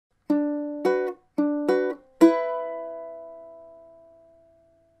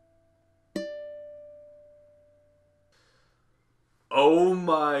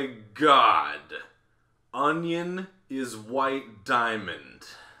my god. Onion is white diamond.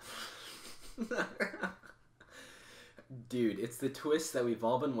 Dude, it's the twist that we've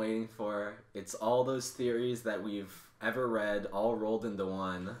all been waiting for. It's all those theories that we've ever read, all rolled into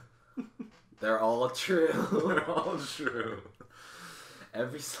one. They're all true. They're all true.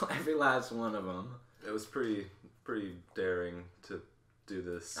 Every last one of them. It was pretty daring to do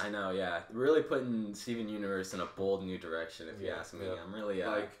this. I know, yeah. Really putting Steven Universe in a bold new direction, if you ask me. Yeah. I'm really...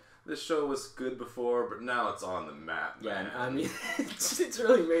 this show was good before, but now it's on the map, man. Yeah, I mean, it's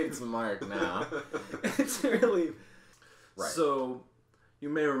really made its mark now. It's really... Right. So, you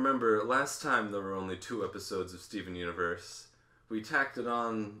may remember, last time there were only 2 episodes of Steven Universe. We tacked it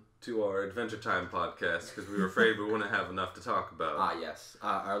on to our Adventure Time podcast because we were afraid we wouldn't have enough to talk about. Ah, yes.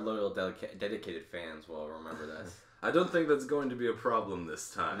 Our loyal, dedicated fans will remember this. I don't think that's going to be a problem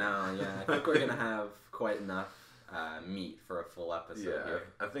this time. No, yeah. I think we're going to have quite enough meat for a full episode here.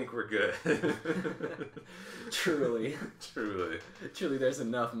 I think we're good. Truly. Truly, there's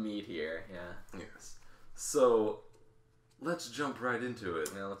enough meat here, yeah. Yes. So... let's jump right into it.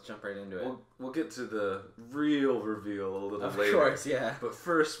 Yeah, let's jump right into it. We'll get to the real reveal a little later. Of course, yeah. But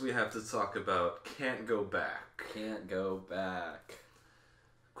first we have to talk about Can't Go Back. Can't Go Back.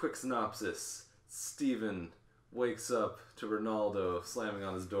 Quick synopsis. Steven wakes up to Ronaldo slamming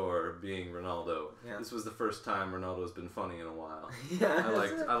on his door, being Ronaldo. Yeah. This was the first time Ronaldo's been funny in a while. Yeah.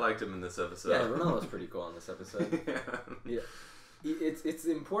 I liked him in this episode. Yeah, Ronaldo's pretty cool in this episode. Yeah. It's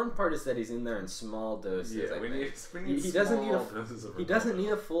the important part is that he's in there in small doses. Yeah, we need he doesn't need he doesn't need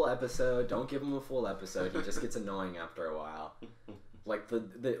a full episode. Don't give him a full episode. He just gets annoying after a while. Like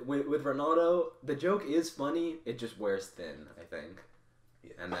with Ronaldo, the joke is funny. It just wears thin, I think.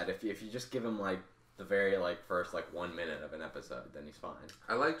 Yeah. And that if you just give him like the very first 1 minute of an episode, then he's fine.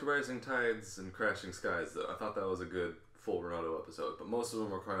 I liked Rising Tides and Crashing Skies though. I thought that was a good full Ronaldo episode, but most of them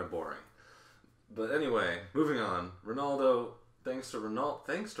were kind of boring. But anyway, moving on. Ronaldo. Thanks to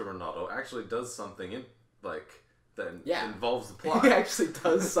Ronaldo, actually does something that involves the plot. He actually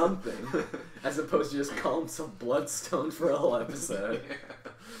does something, as opposed to just call himself Bloodstone for a whole episode.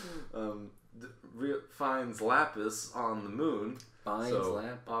 Finds Lapis on the moon.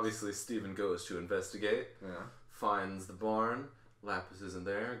 Lapis. Obviously Steven goes to investigate. Yeah. Finds the barn. Lapis isn't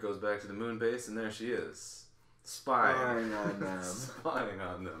there. Goes back to the moon base, and there she is. Spying on them. Spying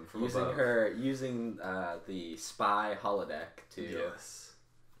on them from above. Using the spy holodeck to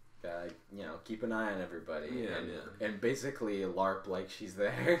keep an eye on everybody and basically LARP like she's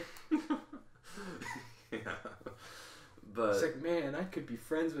there. Yeah. But she's like, man, I could be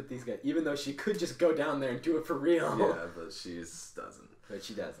friends with these guys, even though she could just go down there and do it for real. Yeah, but she doesn't. But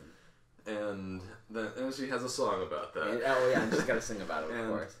she doesn't. And she has a song about that. And she's got to sing about it, of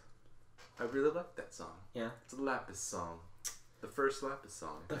course. I really like that song. Yeah. It's a Lapis song. The first Lapis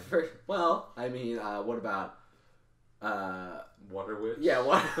song. Well, I mean, what about... Water Witch? Yeah,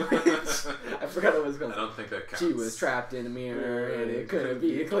 Water Witch. I forgot what it was called. I don't think that counts. She was trapped in a mirror and it couldn't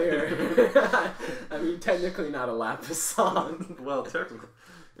be clear. I mean, technically not a Lapis song. Well, technically.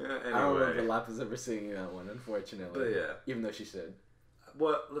 Yeah, anyway. I don't remember Lapis ever singing that one, unfortunately. But yeah. Even though she should.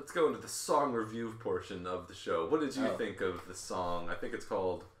 Well, let's go into the song review portion of the show. What did you think of the song? I think it's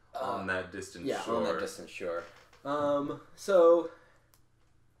called... On That Distant Shore. Yeah, On That Distant Shore. So,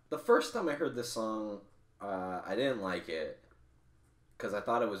 the first time I heard this song, I didn't like it. Because I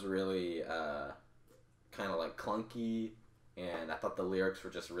thought it was really kind of clunky. And I thought the lyrics were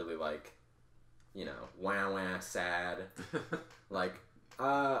just really wah sad. I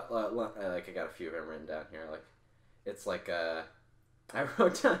got a few of them written down here. It's I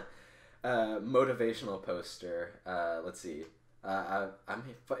wrote down motivational poster. Let's see.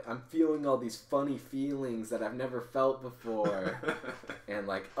 I'm feeling all these funny feelings that I've never felt before, and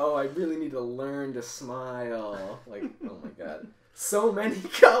I really need to learn to smile. Oh my god, so many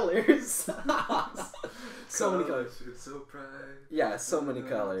colors, so many colors. So bright. Yeah, so many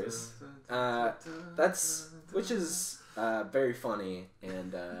colors. Which is very funny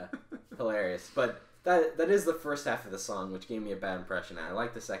and hilarious, but. That is the first half of the song, which gave me a bad impression. I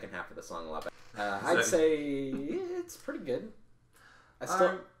like the second half of the song a lot better. I'd say it's pretty good.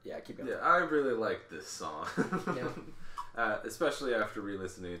 Keep going. Yeah, I really like this song. Especially after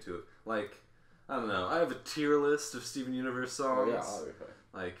re-listening to it. I don't know. I have a tier list of Steven Universe songs. Oh, yeah,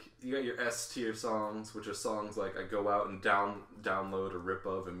 obviously. You got your S tier songs, which are songs I go out and download a rip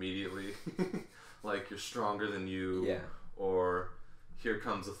of immediately. You're Stronger Than You. Yeah. Or Here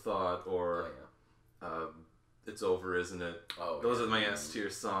Comes a Thought. Or It's Over, Isn't It? Those are my S tier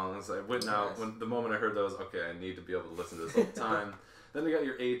songs. I went out when the moment I heard those. Okay, I need to be able to listen to this all the time. Then you got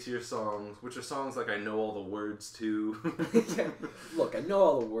your A tier songs, which are songs like I know all the words to. Yeah. Look, I know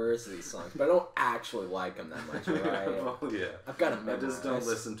all the words of these songs, but I don't actually like them that much, right? Well, yeah. I've got to I just don't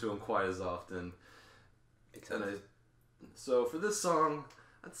listen to them quite as often. So for this song,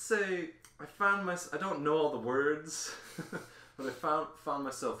 I'd say I don't know all the words, but I found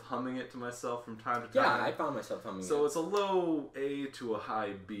myself humming it to myself from time to time. Yeah, I found myself humming it. So it's a low A to a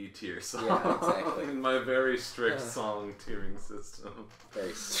high B tier song. Yeah, exactly. In my very strict song tiering system.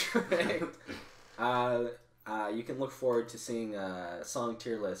 Very strict. You can look forward to seeing a song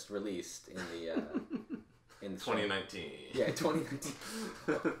tier list released in the 2019. Yeah, 2019.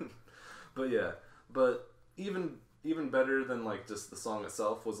 but even better than like just the song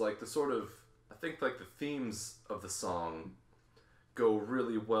itself was like the sort of, I think like the themes of the song go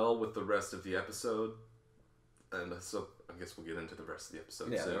really well with the rest of the episode, and so I guess we'll get into the rest of the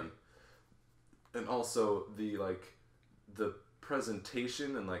episode soon. And also the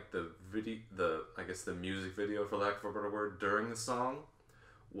presentation and like the music video, for lack of a better word, during the song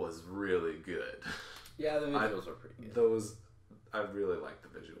was really good. Yeah, the visuals were pretty good. I really like the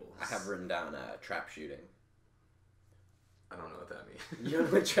visuals. I have written down trap shooting. I don't know what that means. You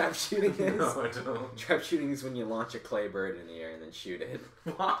don't know what trap shooting is? No, I don't. Trap shooting is when you launch a clay bird in the air and then shoot it.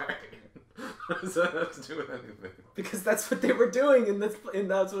 Why? What does that have to do with anything? Because that's what they were doing in this,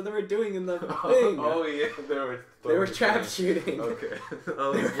 and that's what they were doing in the thing. Oh yeah, they were trap shooting. Okay. They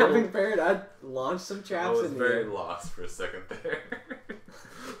were having bird. Launch some traps in the air. I was very lost for a second there.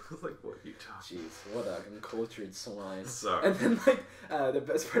 I was like, what are you talking? Jeez, what an uncultured swine. Sorry. And then like the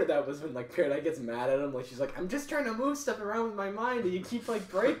best part of that was when like Paradise gets mad at him. Like she's like, I'm just trying to move stuff around with my mind, and you keep like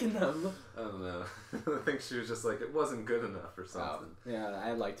breaking them. I don't know. I think she was just like, it wasn't good enough or something. Yeah,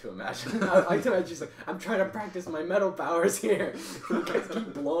 I'd like to imagine. I'd like to imagine she's like, I'm trying to practice my metal powers here. You guys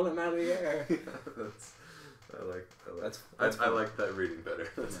keep blowing them out of the air. Yeah, I like that reading better.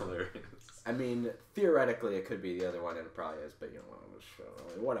 That's hilarious. I mean, theoretically, it could be the other one, and it probably is. But you know,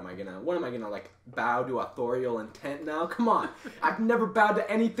 what am I gonna like bow to authorial intent now? Come on, I've never bowed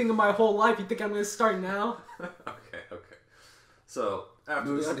to anything in my whole life. You think I'm gonna start now? Okay. So after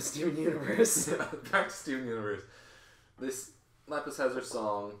moving on to Steven Universe. Back to Steven Universe. This Lapis has her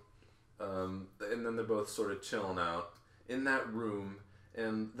song, and then they're both sort of chilling out in that room,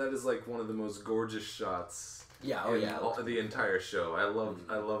 and that is like one of the most gorgeous shots. Yeah, the entire show. I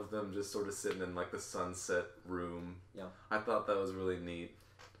love them just sort of sitting in like the sunset room. Yeah. I thought that was really neat.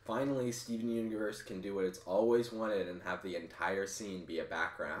 Finally, Steven Universe can do what it's always wanted and have the entire scene be a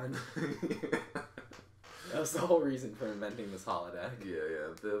background. That was the whole reason for inventing this holodeck.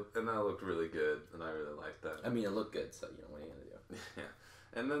 Yeah. And that looked really good, and I really liked that. I mean, it looked good, so you know, what are you gonna do?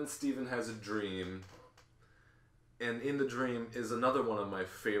 Yeah. And then Steven has a dream, and in the dream is another one of my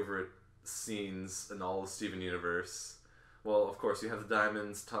favorite scenes in all of Steven Universe. Well, of course, you have the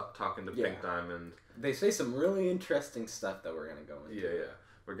Diamonds talking to Pink Diamond. They say some really interesting stuff that we're gonna go into. Yeah.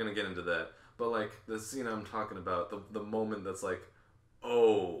 We're gonna get into that. But like the scene I'm talking about, the moment that's like,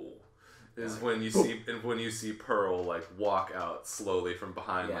 is when you see Pearl like walk out slowly from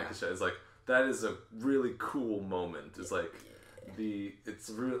behind like a shadow. It's like that is a really cool moment. It's like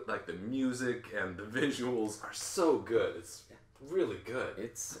like the music and the visuals are so good. It's really good.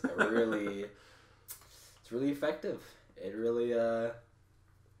 It's really effective. It really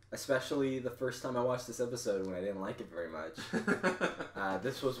especially the first time I watched this episode when I didn't like it very much.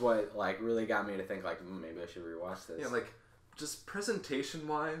 This was what like really got me to think like maybe I should rewatch this. Yeah, like just presentation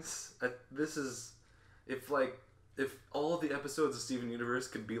wise, this is if all of the episodes of Steven Universe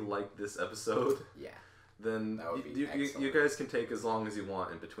could be like this episode. Yeah. Then that would be you guys can take as long as you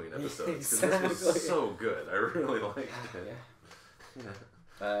want in between episodes. Exactly. This was so good. I really liked it.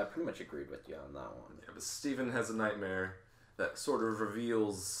 Yeah. Pretty much agreed with you on that one. Yeah, but Steven has a nightmare that sort of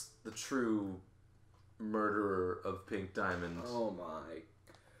reveals the true murderer of Pink Diamond. Oh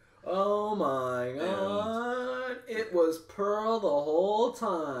my god. It was Pearl the whole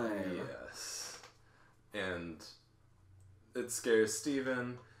time. Yes. And it scares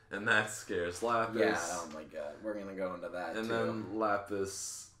Steven, and that scares Lapis. Yeah, oh my god. We're gonna go into that and too. then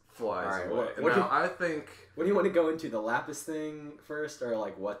Lapis flies away. What do you want to go into? The Lapis thing first, or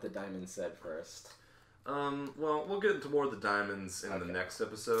like what the Diamond said first? Well, we'll get into more of the Diamonds in the next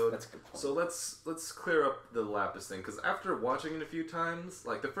episode. That's a good point. So let's clear up the Lapis thing, because after watching it a few times,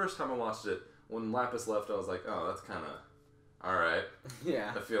 like the first time I watched it, when Lapis left, I was like, oh, that's kind of alright.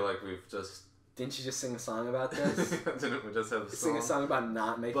 Yeah. I feel like we've just... Didn't you just sing a song about this? Didn't we just have a song? Sing a song about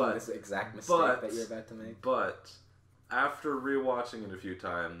not making this exact mistake that you're about to make? But after rewatching it a few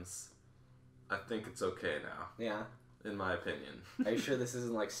times, I think it's okay now. Yeah. In my opinion. Are you sure this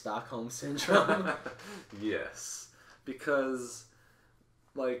isn't like Stockholm Syndrome? Yes. Because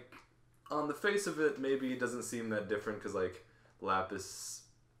like, on the face of it, maybe it doesn't seem that different because, like, Lapis,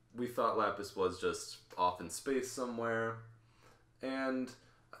 we thought Lapis was just off in space somewhere, and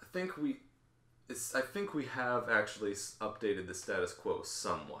I think we have actually updated the status quo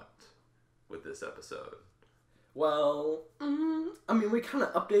somewhat with this episode. Well, I mean, we kind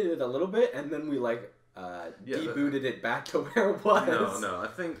of updated it a little bit, and then we debooted it back to where it was. No. I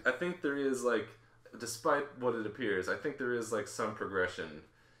think there is, like, despite what it appears, I think there is, like, some progression.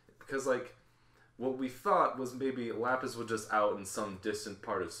 Because, like, what we thought was maybe Lapis was just out in some distant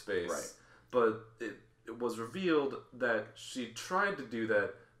part of space. Right. But it was revealed that she tried to do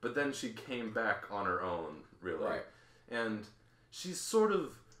that, but then she came back on her own, really. Right. And she's sort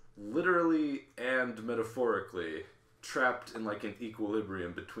of literally and metaphorically trapped in, like, an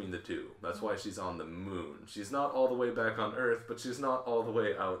equilibrium between the two. That's why she's on the moon. She's not all the way back on Earth, but she's not all the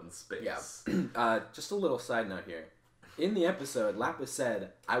way out in space. Yeah. Just a little side note here. In the episode, Lapis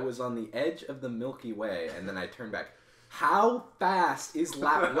said, "I was on the edge of the Milky Way, and then I turned back." How fast is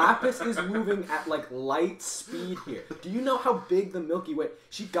Lapis is moving at, like, light speed here. Do you know how big the Milky Way...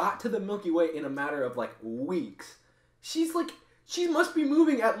 She got to the Milky Way in a matter of, like, weeks. She must be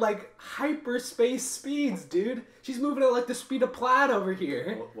moving at, like, hyperspace speeds, dude. She's moving at, like, the speed of Plaid over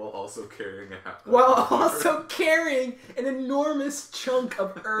here. While also carrying While also carrying an enormous chunk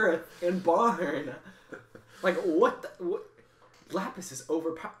of Earth and barn. Like, what? Lapis is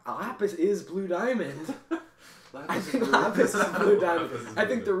overpowered. Lapis is Blue Diamond. I think Lapis is Blue Diamond. I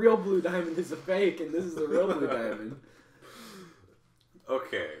think the real Blue Diamond is a fake, and this is the real Blue Diamond.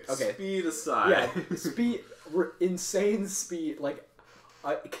 Okay. Speed aside. Yeah, speed, insane speed, like,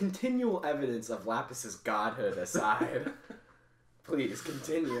 continual evidence of Lapis's godhood aside. Please,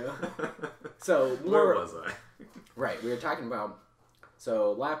 continue. So, where was I? Right, we were talking about,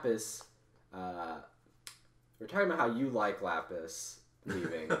 so Lapis, we're talking about how you like Lapis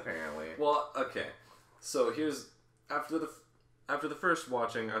leaving, apparently. Well, okay. So here's, after the first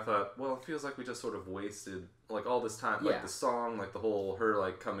watching, I thought, well, it feels like we just sort of wasted, like, all this time, like, the song, like, the whole, her,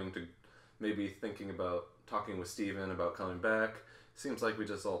 like, coming to, maybe thinking about, talking with Steven about coming back. Seems like we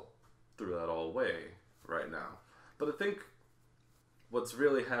just all threw that all away right now. But I think what's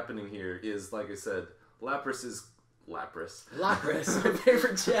really happening here is, like I said, Lapis, my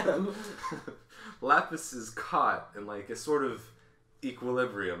favorite gem. Lapis is caught in, like, a sort of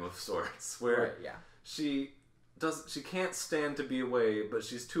equilibrium of sorts, where she can't stand to be away, but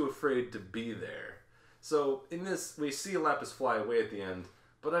she's too afraid to be there. So in this, we see Lapis fly away at the end,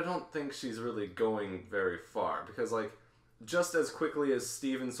 but I don't think she's really going very far, because, like, just as quickly as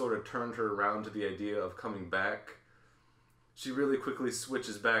Steven sort of turned her around to the idea of coming back, she really quickly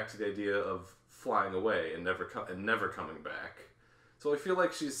switches back to the idea of flying away and never coming back. So I feel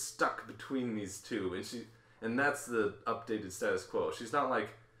like she's stuck between these two, and that's the updated status quo. She's not like,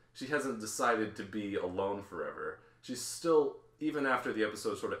 she hasn't decided to be alone forever. She's still, even after the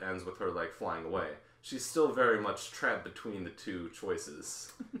episode sort of ends with her, like, flying away, she's still very much trapped between the two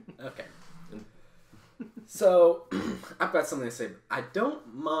choices. Okay. So, I've got something to say. I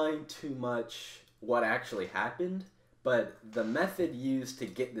don't mind too much what actually happened, but the method used to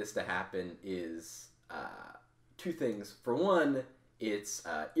get this to happen is two things. For one, it's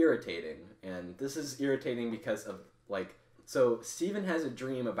irritating, and this is irritating because of, like, so Steven has a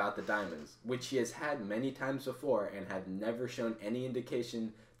dream about the diamonds, which he has had many times before and had never shown any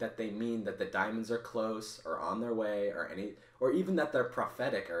indication that they mean that the diamonds are close or on their way or even that they're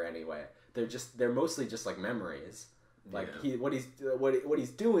prophetic or anyway. They're mostly just, like, memories. Like, what he's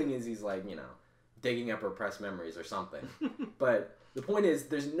doing is he's, like, you know, digging up repressed memories or something. But the point is,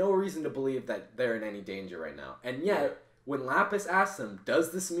 there's no reason to believe that they're in any danger right now. And yet, when Lapis asks him,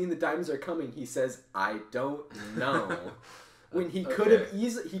 does this mean the diamonds are coming? He says, I don't know. When he could have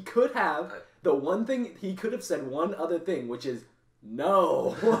said one other thing, which is,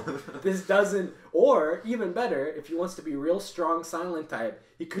 no, this doesn't, or even better, if he wants to be real strong silent type,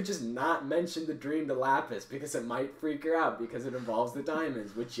 he could just not mention the dream to Lapis because it might freak her out because it involves the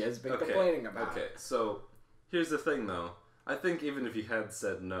diamonds, which she has been complaining about. Okay, so here's the thing though. I think even if he had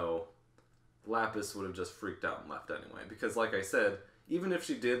said no, Lapis would have just freaked out and left anyway. Because, like I said, even if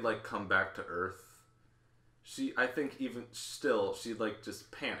she did, like, come back to Earth, I think even still, she'd, like,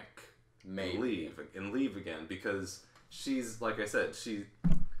 just panic. Maybe. And leave again. Because she's, like I said, she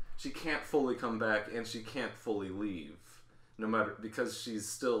can't fully come back and she can't fully leave. Because she's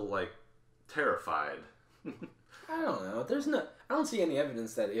still, like, terrified. I don't know. I don't see any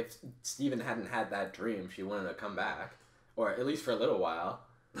evidence that if Steven hadn't had that dream, she wouldn't have come back. Or at least for a little while.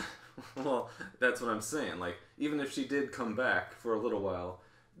 Well, that's what I'm saying. Like, even if she did come back for a little while,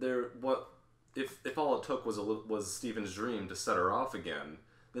 if all it took was Steven's dream to set her off again,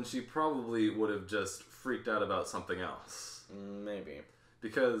 then she probably would have just freaked out about something else. Maybe.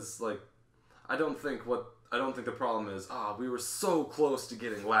 Because, like, I don't think the problem is, we were so close to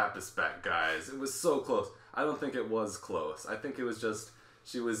getting Lapis back, guys. It was so close. I don't think it was close. I think it was just,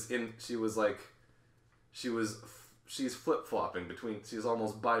 she's flip-flopping between, she's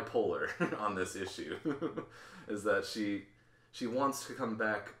almost bipolar on this issue. Is that she wants to come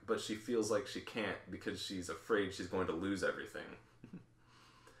back, but she feels like she can't because she's afraid she's going to lose everything.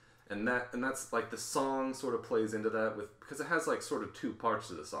 And that's like the song sort of plays into that because it has like sort of two parts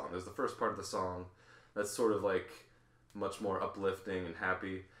to the song. There's the first part of the song that's sort of like much more uplifting and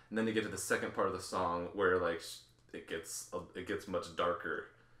happy, and then you get to the second part of the song where like it gets much darker,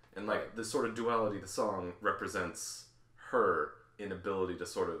 and like the sort of duality of the song represents her inability to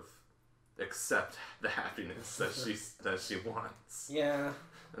sort of accept the happiness that she wants. Yeah.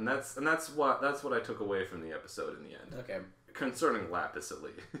 And that's what I took away from the episode in the end. Okay. Concerning Lapis, at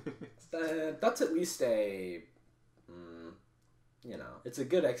least. That's at least a, it's a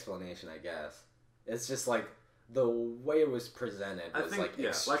good explanation, I guess. It's just like the way it was presented was like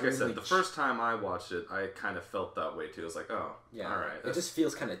like I said, the first time I watched it, I kind of felt that way too. I was like, oh, yeah, all right. It just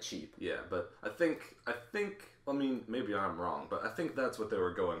feels kind of cheap. Yeah, but I think, I mean, maybe I'm wrong, but I think that's what they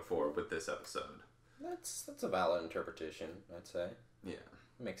were going for with this episode. That's a valid interpretation, I'd say. Yeah.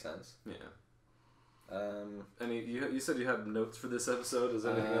 Makes sense. Yeah. You said you had notes for this episode. Is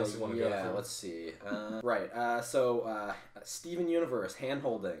there anything else you want to go through? Yeah, let's see. So Steven Universe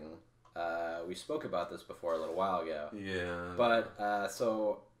hand-holding. We spoke about this before a little while ago. Yeah. But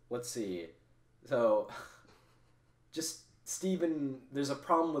so let's see. So just Steven. There's a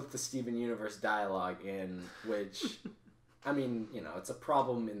problem with the Steven Universe dialogue in which, I mean, it's a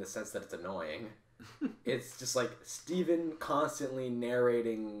problem in the sense that it's annoying. It's just like Steven constantly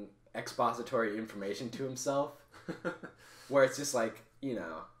narrating expository information to himself, where it's just like,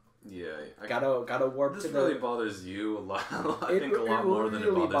 gotta warp this to really bothers you a lot. I think a lot more than it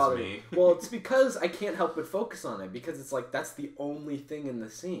really bothers me. Well, it's because I can't help but focus on it, because it's like that's the only thing in the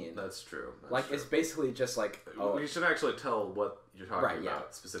scene. That's true. It's basically just like, we should actually tell what you're talking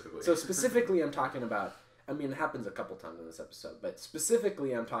about specifically. So specifically I'm talking about, I mean, it happens a couple times in this episode, but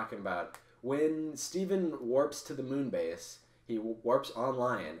specifically I'm talking about when Steven warps to the moon base. He warps on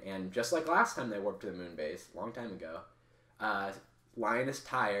Lion, and just like last time they warped to the moon base, a long time ago, Lion is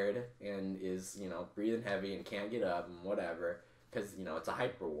tired and is, breathing heavy and can't get up and whatever, because, it's a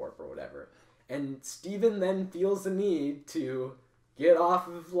hyper warp or whatever. And Steven then feels the need to get off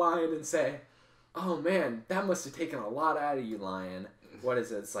of Lion and say, oh man, that must have taken a lot out of you, Lion. What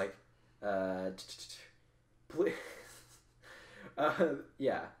is it? It's like, please,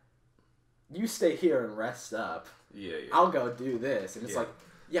 yeah. You stay here and rest up. Yeah. I'll go do this. And it's like,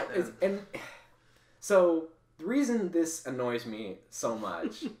 and so the reason this annoys me so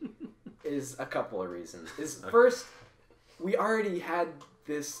much is a couple of reasons. First, we already had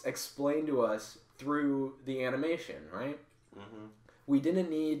this explained to us through the animation, right? Mm-hmm. We didn't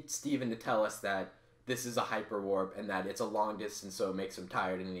need Steven to tell us that this is a hyper warp and that it's a long distance, so it makes him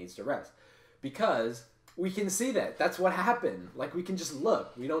tired and he needs to rest. Because we can see that. That's what happened. Like, we can just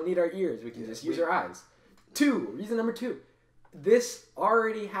look. We don't need our ears. We can just use our eyes. Reason number 2. This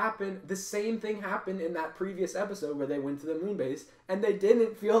already happened. The same thing happened in that previous episode where they went to the moon base, and they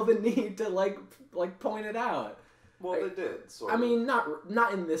didn't feel the need to like point it out. Well, they did. I mean,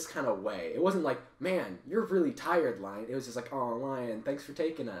 not in this kind of way. It wasn't like, man, you're really tired, Lion. It was just like, oh, Lion, thanks for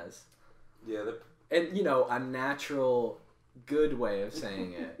taking us. Yeah. And a natural, good way of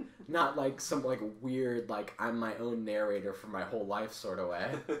saying it. Not like some like weird, like I'm my own narrator for my whole life sort of way.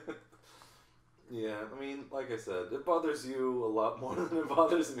 Yeah, I mean, like I said, it bothers you a lot more than it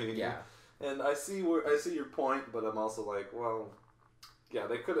bothers me. Yeah. And I see your point, but I'm also like, well, yeah,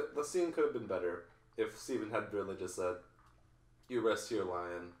 the scene could have been better if Steven had really just said, "You rest here,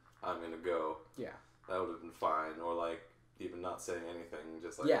 Lion. I'm gonna go." Yeah. That would have been fine, or like even not saying anything,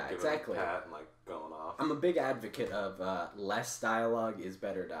 just like giving a pat and like going off. I'm a big advocate of less dialogue is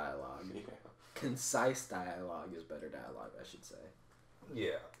better dialogue. Yeah. Concise dialogue is better dialogue, I should say.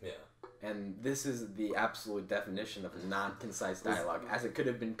 Yeah. And this is the absolute definition of non-concise dialogue, as it could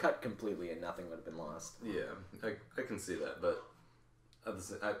have been cut completely and nothing would have been lost. Yeah, I can see that, but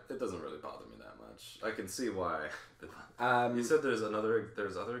it doesn't really bother me that much. I can see why. You said there's other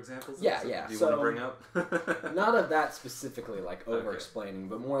examples? Yeah. Do you want to bring up? Not of that specifically, like over-explaining,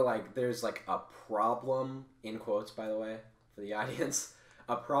 but more like there's like a problem, in quotes by the way, for the audience,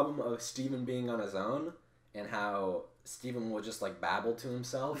 a problem of Steven being on his own, and how Steven will just like babble to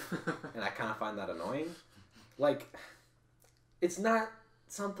himself, and I kind of find that annoying. Like, it's not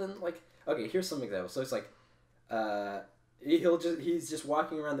something like, okay, here's some examples. So it's like, he's just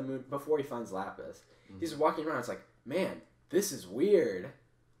walking around the moon before he finds Lapis. He's walking around. It's like, man, this is weird.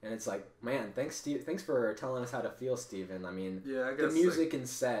 And it's like, man, thanks for telling us how to feel, Steven. I mean, I guess the music and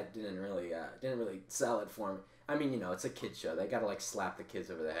set didn't really sell it for me. I mean, it's a kid show. They gotta like slap the kids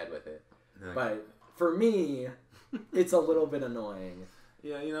over the head with it. Okay. But for me, it's a little bit annoying.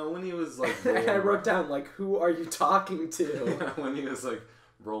 Yeah, when he was like, I wrote down like, who are you talking to? Yeah, when he was like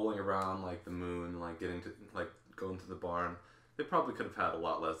rolling around like the moon, like getting to like going to the barn. They probably could have had a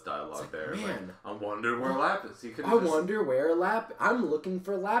lot less dialogue there. Man, I wonder where Lapis. Wonder where Lapis. I'm looking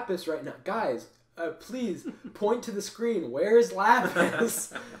for Lapis right now, guys. Please point to the screen. Where is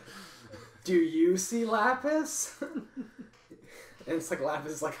Lapis? Do you see Lapis? And it's like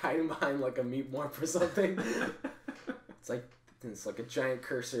Lapis is like hiding behind like a meat morph or something. It's like a giant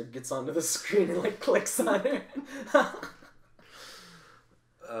cursor gets onto the screen and like clicks on it.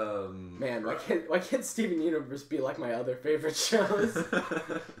 Man, why can't Steven Universe be like my other favorite shows?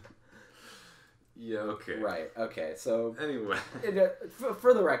 Yeah, okay. Right, okay, so... Anyway.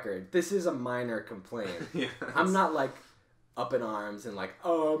 For the record, this is a minor complaint. Yeah, I'm not like up in arms and like,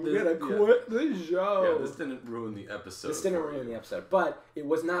 oh, I'm gonna quit the show. Yeah, this didn't ruin the episode. This didn't ruin the episode, but it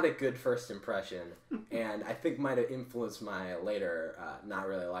was not a good first impression, and I think might have influenced my later not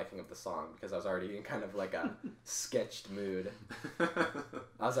really liking of the song, because I was already in kind of like a sketched mood.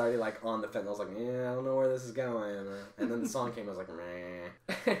 I was already like on the fence. I was like, yeah, I don't know where this is going. And then the song came, I was like, meh.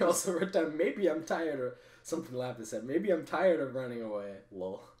 I also wrote down, maybe I'm tired, or something Lapis said, maybe I'm tired of running away.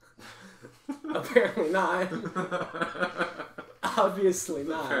 Lol. Apparently not. Obviously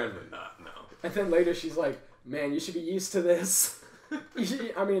not. Apparently not, no. And then later she's like, man, you should be used to this.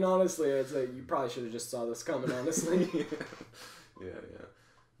 I mean, honestly, it's like, you probably should have just saw this coming, honestly. Yeah.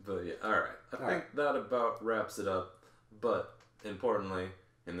 But yeah, alright. I think that about wraps it up. But, importantly,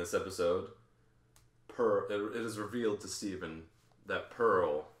 in this episode, it is revealed to Steven that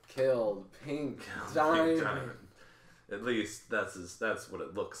Pearl killed Pink Diamond. At least that's what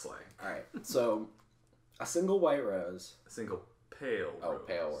it looks like. Alright, so a single white rose. A single pale rose. Oh,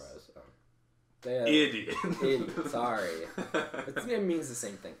 pale rose. Oh. Idiot. Idiot, sorry. It means the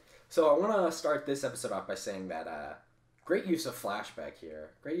same thing. So I want to start this episode off by saying that great use of flashback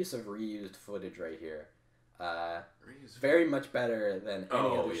here. Great use of reused footage right here. Very much better than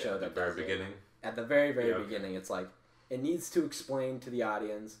any other show that does it. At the very, very beginning, it's like, it needs to explain to the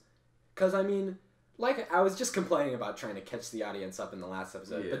audience. Because, I mean... Like, I was just complaining about trying to catch the audience up in the last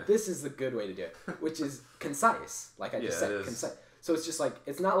episode, but this is the good way to do it, which is concise. Like I just said, concise. So it's just like,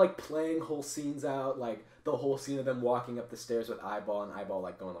 it's not like playing whole scenes out, like the whole scene of them walking up the stairs with Eyeball and Eyeball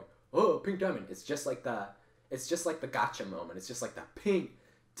like going like, oh, Pink Diamond. It's just like the gotcha moment. It's just like the Pink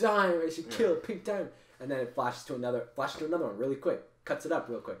Diamond. I should kill Pink Diamond. And then it flashes to another one really quick, cuts it up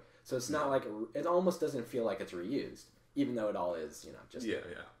real quick. So it's not like, it almost doesn't feel like it's reused, even though it all is, just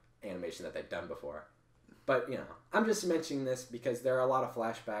animation that they've done before. But, I'm just mentioning this because there are a lot of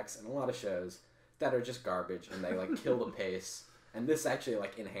flashbacks and a lot of shows that are just garbage and they, like, kill the pace. And this actually,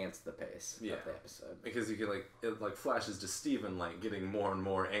 like, enhanced the pace of the episode. Because you can, like, it, flashes to Steven, like, getting more and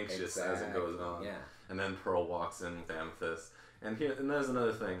more anxious as it goes on. Yeah. And then Pearl walks in with Amethyst. And there's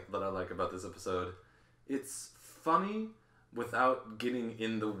another thing that I like about this episode. It's funny without getting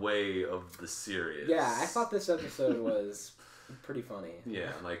in the way of the serious. Yeah, I thought this episode was pretty funny.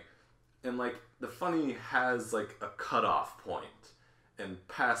 Yeah, and the funny has like a cutoff point, and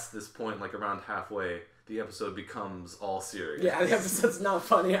past this point, like around halfway, the episode becomes all serious. Yeah, the episode's not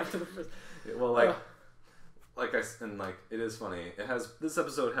funny after the first. Well, it is funny. This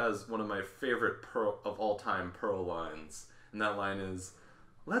episode has one of my favorite Pearl of all time Pearl lines, and that line is,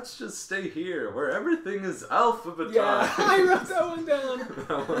 "Let's just stay here where everything is alphabetized." Yeah, I wrote that one down.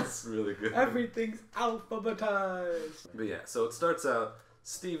 That was really good. Everything's alphabetized. But yeah, so it starts out.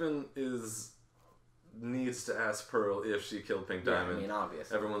 Steven needs to ask Pearl if she killed Pink Diamond. I mean,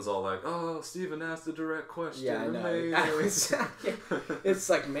 obviously. Everyone's all like, "Oh, Steven asked a direct question." Yeah, I know. It's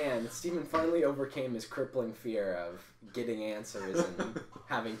like, man, Steven finally overcame his crippling fear of getting answers and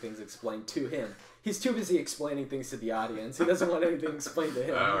having things explained to him. He's too busy explaining things to the audience. He doesn't want anything explained to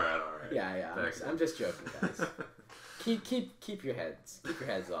him. All right. Yeah. I'm just joking, guys. Keep your heads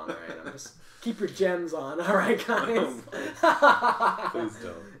on, alright? Keep your gems on, alright, guys? Please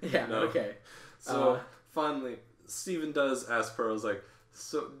don't. Yeah, no. Okay. So, finally, Steven does ask Pearl's like,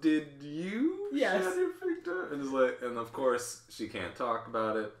 "So, did you shatter Pink Diamond?" And, and of course, she can't talk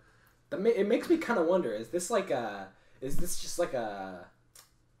about it. It makes me kind of wonder, is this just like a...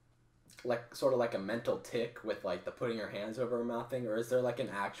 like sort of like a mental tick with like the putting her hands over her mouth thing, or is there like an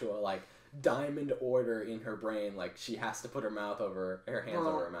actual like diamond order in her brain, like she has to put her hands over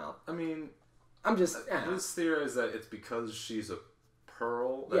her mouth. I mean, I'm just this theorized that it's because she's a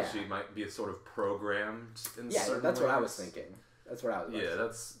pearl that she might be sort of programmed in certain that's ways. what I was thinking. That's what I was. Yeah,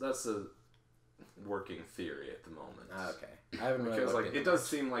 that's a working theory at the moment. Okay, I haven't really because looked it does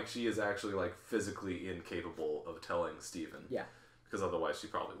seem like she is actually like physically incapable of telling Steven. Yeah. Because otherwise she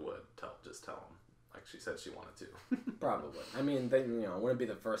probably would just tell him, like she said she wanted to. Probably. I mean, it wouldn't be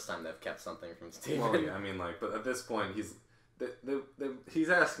the first time they've kept something from Steven. Well, yeah, I mean, like, but at this point he's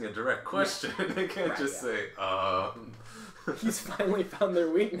asking a direct question. Yeah. They can't just say, He's finally found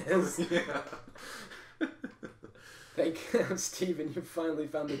their weakness. Yeah. Thank you, Steven, you finally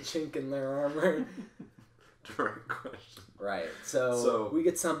found the chink in their armor. Direct question. Right. So we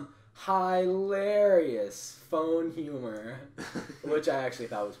get some hilarious phone humor, which I actually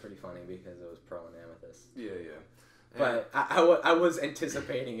thought was pretty funny because it was Pearl and Amethyst. Yeah, yeah. But I was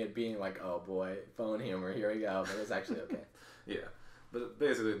anticipating it being like, oh boy, phone humor, here we go. But it was actually okay. Yeah. But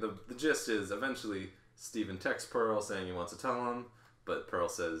basically, the gist is eventually Steven texts Pearl saying he wants to tell him, but Pearl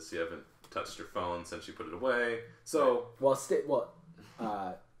says you haven't touched your phone since you put it away. So...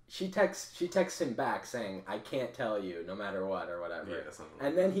 She texts him back saying, I can't tell you no matter what or whatever. Yeah, something like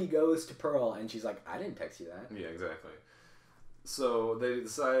and then he goes to Pearl and she's like, I didn't text you that. Yeah, exactly. So they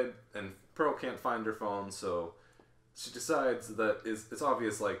decide, and Pearl can't find her phone, so she decides that it's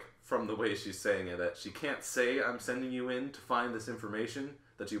obvious, like, from the way she's saying it, that she can't say I'm sending you in to find this information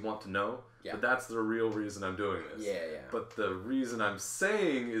that you want to know. Yeah. But that's the real reason I'm doing this. Yeah, yeah. But the reason I'm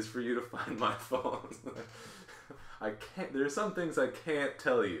saying is for you to find my phone. I can't. There are some things I can't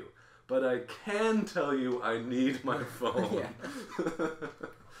tell you, but I can tell you I need my phone.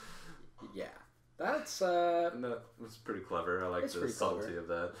 Yeah, that's And that was pretty clever. I like the subtlety of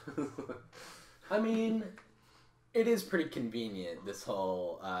that. I mean, it is pretty convenient. This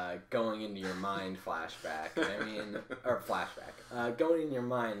whole going into your mind flashback. I mean, or flashback. Going in your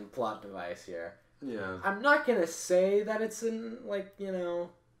mind plot device here. Yeah. I'm not gonna say that it's in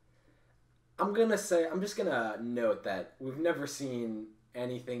I'm just gonna note that we've never seen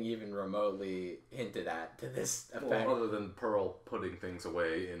anything even remotely hinted at to this effect. Well, other than Pearl putting things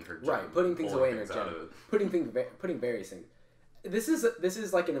away in her gem. Right, putting things away in her gem. Putting various things. This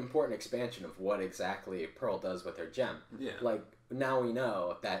is like an important expansion of what exactly Pearl does with her gem. Yeah. Like, now we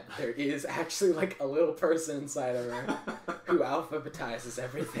know that there is actually like a little person inside of her who alphabetizes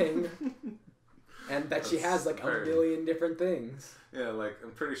everything. And that she has like a million different things. Yeah, like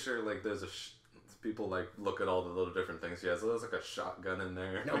I'm pretty sure like there's people like look at all the little different things she has. There's like a shotgun in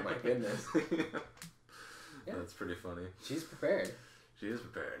there. Oh my goodness. Yeah. That's pretty funny. She's prepared. She is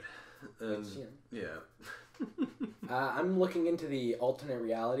prepared. And I'm looking into the alternate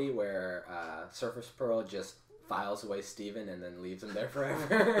reality where Surface Pearl just files away Steven and then leaves him there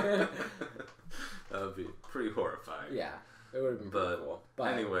forever. That would be pretty horrifying. Yeah. It would have been pretty cool.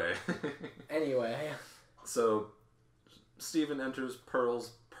 But anyway. So, Steven enters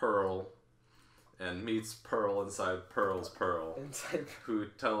Pearl's Pearl and meets Pearl inside Pearl's Pearl. Who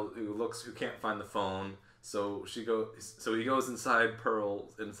can't find the phone. So he goes inside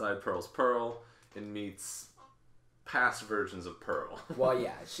Pearl's Pearl and meets past versions of Pearl. Well,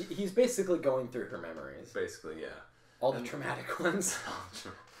 yeah. He's basically going through her memories. Basically, yeah. All the traumatic ones.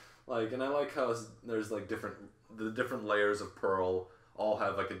 And I like how there's like the different layers of Pearl all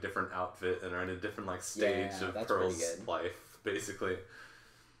have like a different outfit and are in a different like stage of Pearl's life, basically.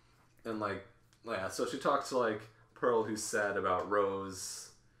 And so she talks to like Pearl, who's sad about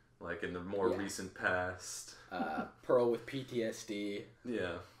Rose, like in the more recent past. Pearl with PTSD.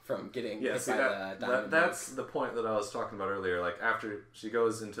 Yeah. From getting hit by the diamond. That's the point that I was talking about earlier. Like after she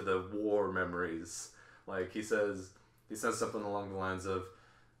goes into the war memories, like he says something along the lines of,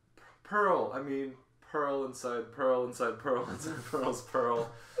 Pearl inside Pearl inside Pearl inside Pearl's Pearl.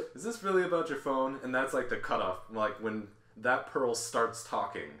 Is this really about your phone? And that's like the cutoff. Like when that Pearl starts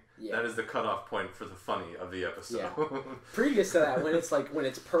talking, that is the cutoff point for the funny of the episode. Yeah. Previous to that, when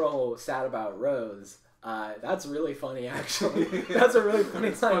it's Pearl sad about Rose, that's really funny actually. That's a really funny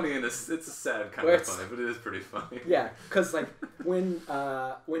time. Funny and it's a sad kind of funny, but it is pretty funny. Yeah, because like when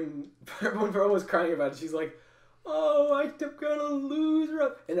Pearl was crying about it, she's like, oh, I'm gonna lose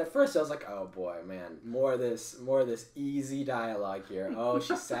her. And at first I was like, oh boy, man, more of this easy dialogue here. Oh,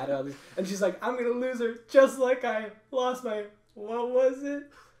 she's sad about this. And she's like, I'm gonna lose her just like I lost what was it?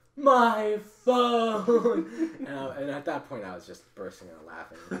 My phone. And at that point I was just bursting out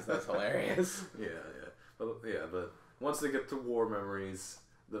laughing because that's hilarious. But once they get to war memories,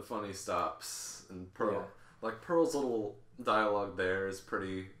 the funny stops, and Pearl's little dialogue there is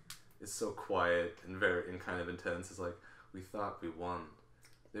so quiet and kind of intense. It's like, we thought we won,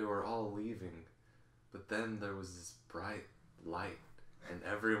 they were all leaving, but then there was this bright light, and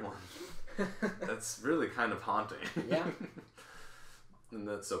everyone. That's really kind of haunting. Yeah. And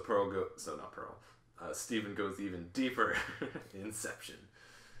then Steven goes even deeper. Inception.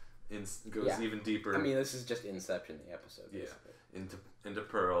 Even deeper. I mean, this is just Inception, the episode. Basically. Yeah. Into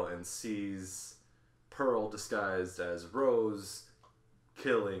Pearl and sees Pearl disguised as Rose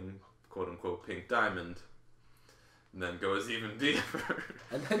killing quote unquote Pink Diamond. And then goes even deeper.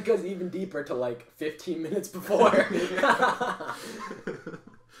 And then goes even deeper to like 15 minutes before.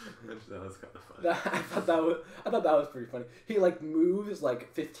 That was kind of funny. I thought that was pretty funny. He like moves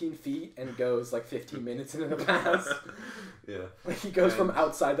like 15 feet and goes like 15 minutes into the past. Yeah. Like he goes from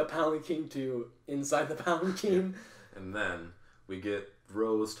outside the Palanquin to inside the Palanquin. Yeah. And then we get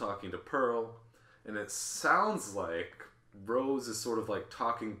Rose talking to Pearl, and it sounds like Rose is sort of like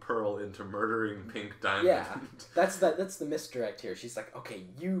talking Pearl into murdering Pink Diamond. Yeah, that's the misdirect here. She's like, okay,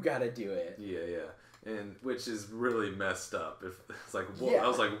 you gotta do it. Yeah. And which is really messed up. It's like, whoa. Yeah. I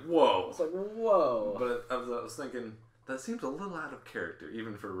was like, whoa. It's like, whoa. But I was thinking, that seems a little out of character,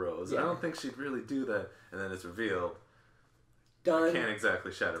 even for Rose. Yeah. I don't think she'd really do that. And then it's revealed. Done. I can't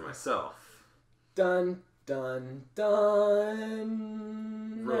exactly shatter myself. Done.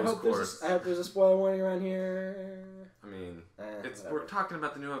 Rose I hope there's a spoiler warning around here. I mean, whatever. we're talking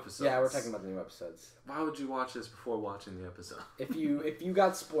about the new episodes. Yeah, we're talking about the new episodes. Why would you watch this before watching the episode? If you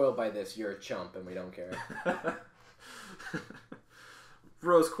got spoiled by this, you're a chump, and we don't care.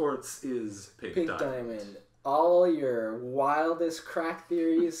 Rose Quartz is Pink Diamond. All your wildest crack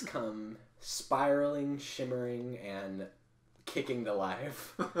theories come spiraling, shimmering, and kicking to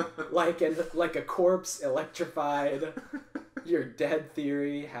life. like a corpse electrified. Your dead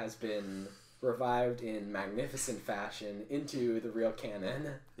theory has been revived in magnificent fashion into the real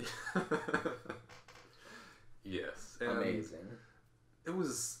canon. Yes. Amazing. It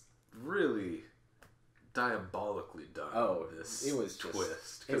was really diabolically done. Oh, this it was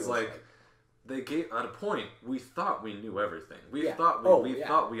twist. Because they gave, at a point, we thought we knew everything. We Yeah. thought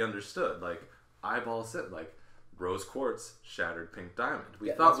thought we understood. Like, Eyeball said, like, Rose Quartz shattered Pink Diamond. We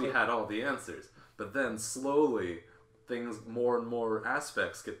Yeah, thought we had all the answers. But then slowly, more and more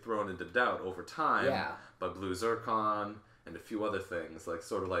aspects get thrown into doubt over time. Yeah. By Blue Zircon and a few other things. Like,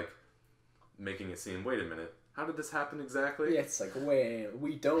 sort of like making it seem, wait a minute, how did this happen exactly? Yeah, it's like, wait,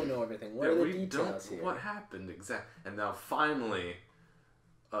 we don't know everything. What are the details here? What happened exactly? And now finally,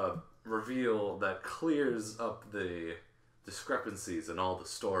 a reveal that clears up the discrepancies in all the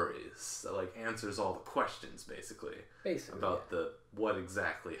stories. That like answers all the questions, basically about what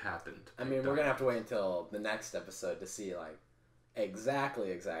exactly happened. I mean, we're gonna have to wait until the next episode to see like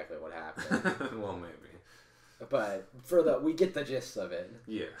exactly what happened. Well, maybe. But we get the gist of it.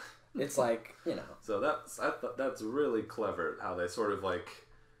 Yeah. It's like, So that's really clever how they sort of like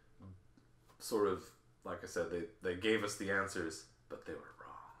I said, they gave us the answers, but they were wrong.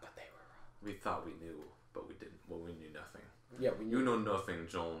 We thought we knew, but we didn't. Well, we knew nothing. Yeah, we knew. You know nothing,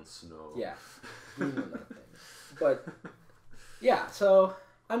 Jon Snow. Yeah, we knew nothing. But yeah, so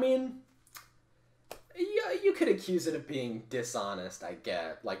I mean, yeah, you could accuse it of being dishonest. I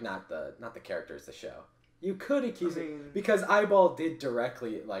get not the characters, the show. You could accuse it because Eyeball did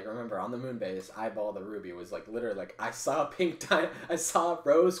directly remember on the moon base. Eyeball the Ruby was literally I saw I saw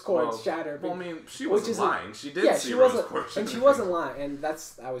Rose Quartz shatter. Well, I mean, she wasn't lying. She did see Rose Quartz, and she wasn't lying. And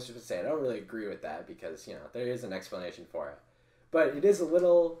I was just saying I don't really agree with that because there is an explanation for it, but it is a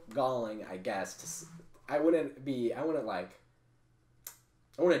little galling, I guess. I wouldn't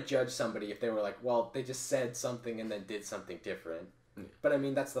judge somebody if they were well, they just said something and then did something different. But I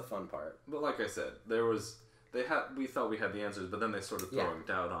mean, that's the fun part. But like I said, we thought we had the answers, but then they started throwing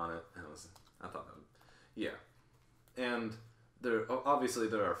doubt on it, and I thought that, and there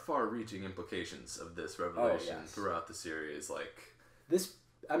are far-reaching implications of this revelation throughout the series, this.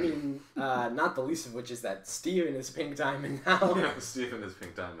 I mean, not the least of which is that Steven is Pink Diamond now. Yeah, Steven is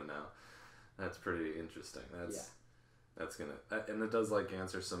Pink Diamond now. That's pretty interesting. That's gonna, and it does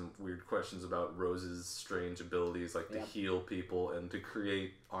answer some weird questions about Rose's strange abilities, to heal people and to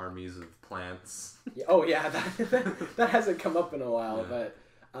create armies of plants. Yeah, oh yeah, that hasn't come up in a while, but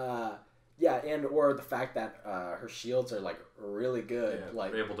or the fact that her shields are really good,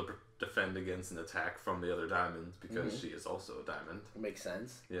 able to defend against an attack from the other diamonds because she is also a diamond. Makes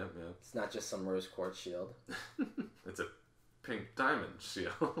sense. Yeah. It's not just some rose quartz shield. It's a Pink Diamond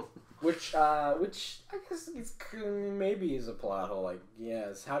shield. Which I guess maybe is a plot hole.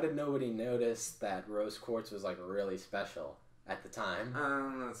 Yes, how did nobody notice that Rose Quartz was really special at the time?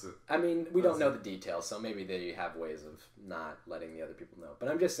 I mean, we don't know the details, so maybe they have ways of not letting the other people know. But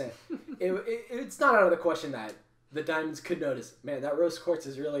I'm just saying, it's not out of the question that the diamonds could notice, man, that rose quartz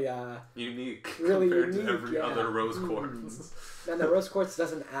is really unique really compared unique, to every yeah. other rose quartz. Man, the rose quartz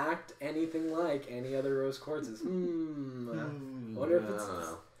doesn't act anything like any other rose quartzes. I wonder if it's... I don't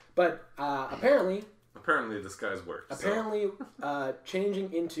know. But apparently this guy's worked. Apparently,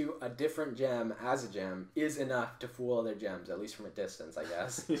 changing into a different gem as a gem is enough to fool other gems, at least from a distance, I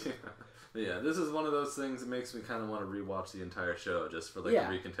guess. Yeah, this is one of those things that makes me kind of want to rewatch the entire show just for like Yeah.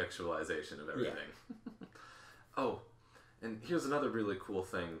 a recontextualization of everything. Oh, and here's another really cool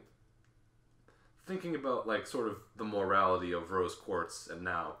thing. Thinking about like sort of the morality of rose quartz and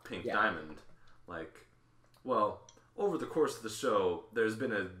now pink diamond, like, well, over the course of the show, there's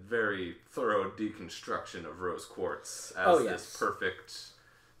been a very thorough deconstruction of rose quartz as this perfect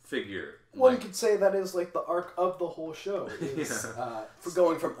figure. One could say that is like the arc of the whole show. Is, for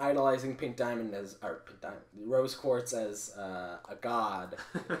going from idolizing pink diamond as rose quartz as a god,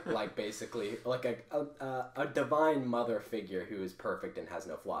 like basically like a divine mother figure who is perfect and has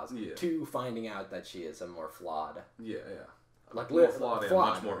no flaws, to finding out that she is a more flawed. Like more flawed and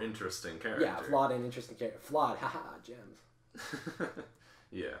much more interesting character. Yeah, flawed and interesting character. Flawed, haha, gems.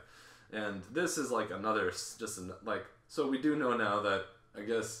 Yeah, and this is like another like, so we do know now that I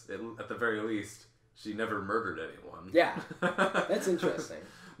guess at the very least she never murdered anyone. Yeah, that's interesting.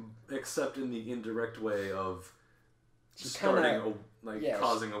 Except in the indirect way of She starting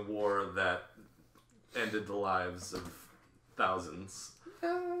causing a war that ended the lives of thousands.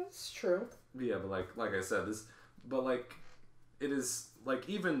 It's true. Yeah, but like I said, it is like,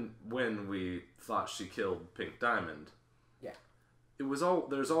 even when we thought she killed Pink Diamond, it was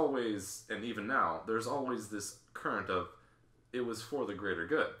there's always, and even now, there's always this current of it was for the greater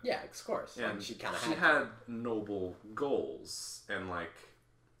good. Yeah, of course. And like, she had noble goals, and like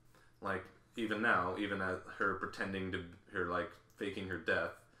even now, even at her pretending to her like faking her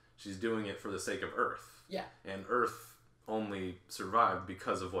death, she's doing it for the sake of Earth. Yeah. And Earth only survived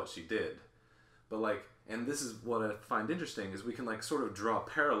because of what she did. But like, and this is what I find interesting, is we can like sort of draw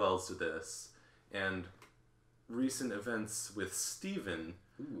parallels to this and recent events with Stephen,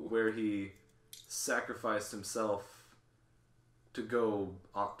 where he sacrificed himself to go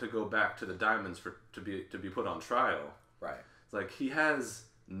back to the diamonds to be put on trial. Right. It's like he has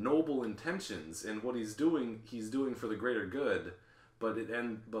noble intentions, and what he's doing for the greater good, but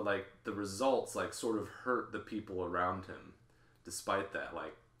like the results like sort of hurt the people around him despite that.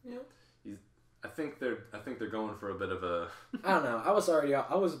 Like, I think they're going for a bit of a I don't know. I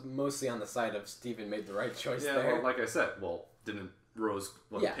was mostly on the side of Stephen made the right choice there. Yeah, well, like I said, didn't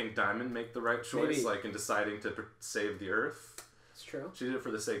Pink Diamond make the right choice? Maybe. Like in deciding to save the Earth? It's true. She did it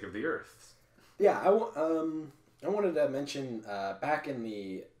for the sake of the Earth. Yeah, I wanted to mention back in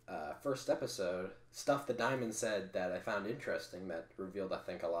the first episode, stuff the Diamond said that I found interesting that revealed, I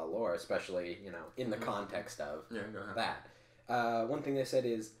think, a lot of lore, especially, in the context of that. One thing they said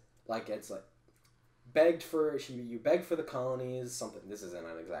is, like, it's like, you begged for the colonies, something, this isn't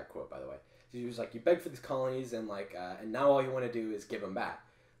an exact quote, by the way. She was like, you begged for these colonies, and like, and now all you want to do is give them back.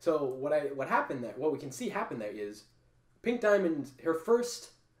 So what happened there, what we can see happen there is, Pink Diamond, her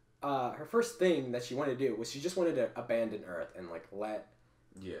first thing that she wanted to do was she just wanted to abandon Earth and like let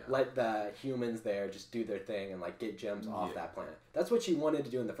the humans there just do their thing and like get gems off that planet. That's what she wanted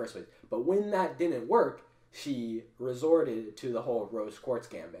to do in the first place. But when that didn't work, she resorted to the whole rose quartz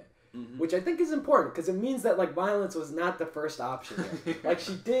gambit. Mm-hmm. Which I think is important, because it means that like violence was not the first option here. Like,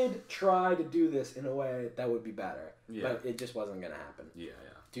 she did try to do this in a way that would be better, but it just wasn't going to happen.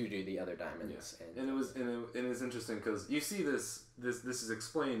 Due to the other diamonds. And it was interesting because you see this is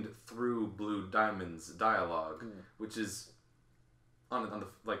explained through Blue Diamond's dialogue, which is on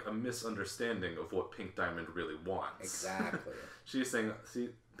like a misunderstanding of what Pink Diamond really wants. Exactly. She's saying,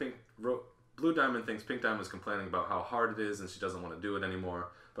 Blue Diamond thinks Pink Diamond is complaining about how hard it is and she doesn't want to do it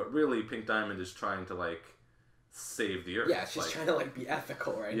anymore. But really, Pink Diamond is trying to, like, save the Earth. Yeah, she's trying to, like, be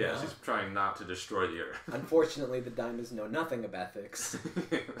ethical now. Yeah, she's trying not to destroy the Earth. Unfortunately, the diamonds know nothing of ethics.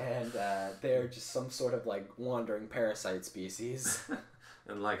 And they're just some sort of, like, wandering parasite species.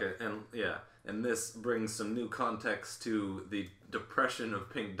 And this brings some new context to the depression of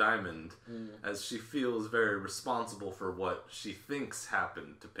Pink Diamond, as she feels very responsible for what she thinks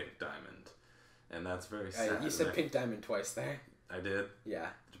happened to Pink Diamond. And that's very sad. You said Pink Diamond twice there. I did? Yeah.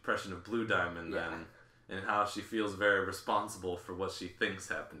 Depression of Blue Diamond, then, and how she feels very responsible for what she thinks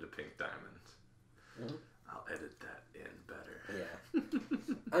happened to Pink Diamond. Mm-hmm. I'll edit that in better.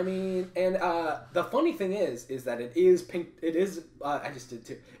 Yeah. I mean, and the funny thing is that it is I just did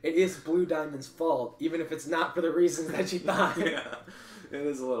too. It is Blue Diamond's fault, even if it's not for the reasons that she thought. Yeah, it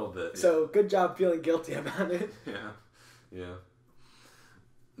is a little bit. Yeah. So, good job feeling guilty about it. Yeah.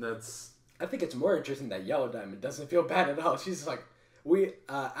 That's... I think it's more interesting that Yellow Diamond doesn't feel bad at all. She's like,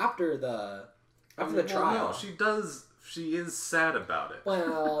 after the trial. No, she does. She is sad about it.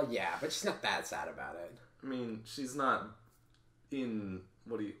 Well, yeah, but she's not that sad about it. I mean, she's not in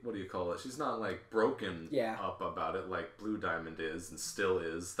what do you call it? She's not like broken up about it like Blue Diamond is and still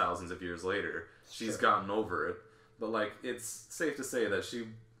is thousands of years later. She's gotten over it, but like it's safe to say that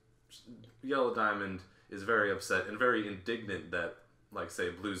Yellow Diamond is very upset and very indignant that, like, say,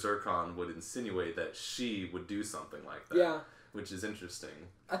 Blue Zircon would insinuate that she would do something like that. Yeah, which is interesting.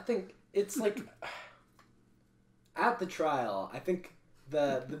 I think it's like at the trial, I think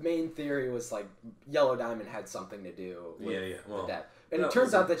the main theory was like Yellow Diamond had something to do with the death. And it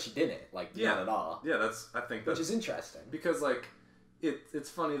turns out that she didn't, like, not at all. Yeah, I think that's... Which is interesting. Because, like, it's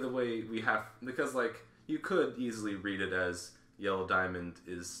funny the way we have... Because, like, you could easily read it as Yellow Diamond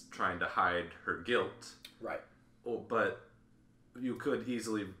is trying to hide her guilt. Right. But you could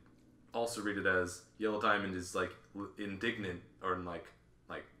easily also read it as Yellow Diamond is, like, indignant or, like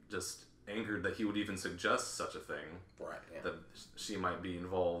just angered that he would even suggest such a thing. Right, yeah. That she might be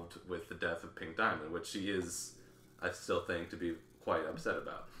involved with the death of Pink Diamond, which she is, I still think, to be quite upset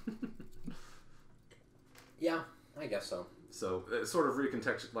about. Yeah, I guess so. So it sort of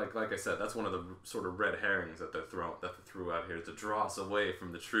recontextual, like I said, that's one of the sort of red herrings that they threw out here to draw us away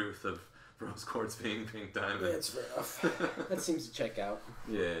from the truth of Rose Quartz being Pink Diamond. Yeah, it's rough. That seems to check out.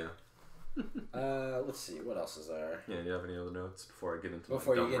 Yeah. Let's see, what else is there? Yeah, do you have any other notes before I get into your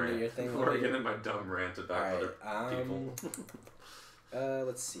thing? Before I get into my dumb rant about other people.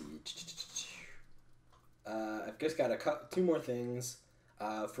 Let's see. I've just got two more things.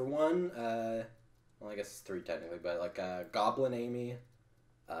 For one, well, I guess it's three technically, but like Goblin Amy.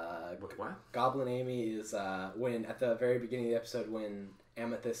 What? Goblin Amy is when at the very beginning of the episode when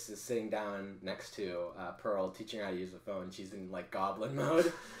Amethyst is sitting down next to Pearl, teaching her how to use the phone. She's in like goblin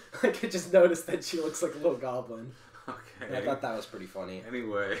mode. Like I just noticed that she looks like a little goblin. Okay. And I thought that was pretty funny.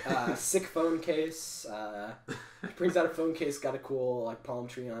 Anyway. Sick phone case. Brings out a phone case, got a cool like palm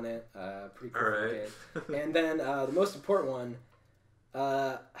tree on it. Pretty cool phone case. And then the most important one.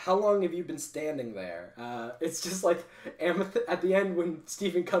 How long have you been standing there? It's just like Amethyst at the end when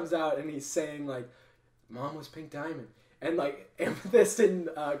Steven comes out and he's saying like, "Mom was Pink Diamond," and like Amethyst and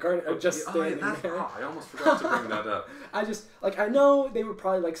Garnet are just standing there. I almost forgot to bring that up. I know they would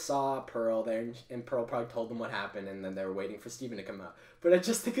probably like saw Pearl there and Pearl probably told them what happened and then they were waiting for Steven to come out. But I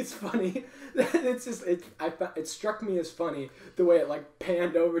just think it's funny that it struck me as funny the way it like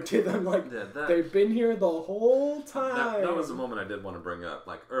panned over to them like they've been here the whole time. That was the moment I did want to bring up.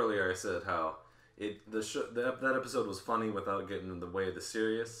 Like earlier I said how that episode was funny without getting in the way of the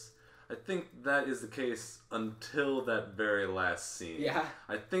serious. I think that is the case until that very last scene. Yeah.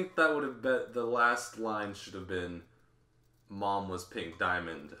 I think that would have been the last line should have been Mom was Pink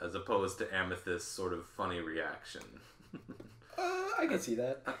Diamond as opposed to Amethyst's sort of funny reaction. I can see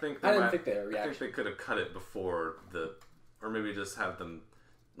that. I didn't think their reaction. I think they could have cut it before or maybe just have them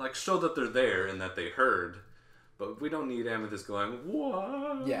like show that they're there and that they heard. But we don't need Amethyst going,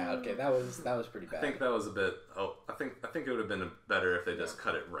 "What?" Yeah, okay, that was pretty bad. I think that was a bit. I think it would have been better if they just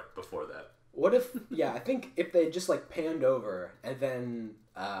cut it right before that. What if? Yeah, I think if they just like panned over and then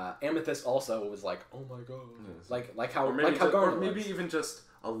Amethyst also was like, "Oh my god," like how Garnet maybe even just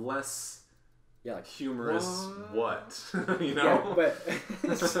a less. Yeah, like humorous. What? You know? Yeah, but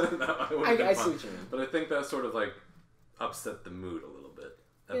I see what you mean. But I think that sort of like upset the mood a little bit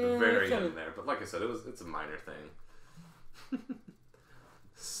at the very end there. But like I said, it's a minor thing.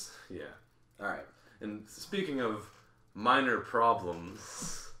 Yeah. All right. And speaking of minor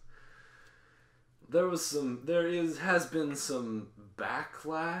problems, has been some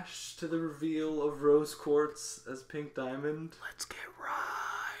backlash to the reveal of Rose Quartz as Pink Diamond. Let's get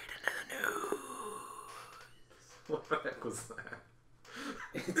right into the news. What the heck was that?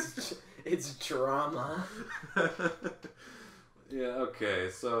 It's drama. Yeah, okay,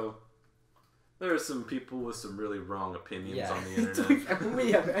 so there are some people with some really wrong opinions on the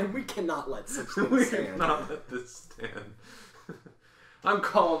internet. and we cannot let such things stand. We cannot let this stand. I'm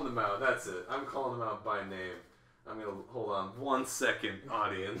calling them out, that's it. I'm calling them out by name. I'm gonna, hold on 1 second,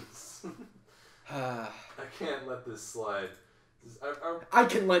 audience. I can't let this slide. I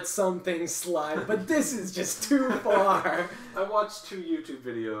can let some things slide, but this is just too far. I watched 2 YouTube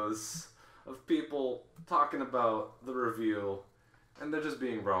videos of people talking about the reveal, and they're just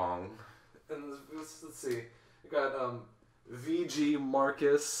being wrong. And let's see. You got VG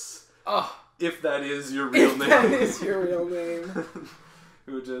Marcus. Oh, if that is your real name. That is your real name.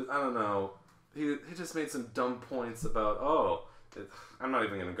 Who just, I don't know. He just made some dumb points about, I'm not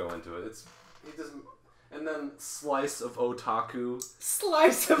even going to go into it. And then slice of otaku.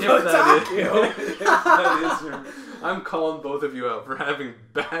 Slice of If otaku! if that is your... I'm calling both of you out for having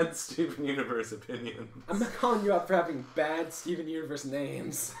bad Steven Universe opinions. I'm not calling you out for having bad Steven Universe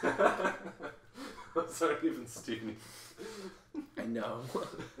names. Those aren't even Steven. I know.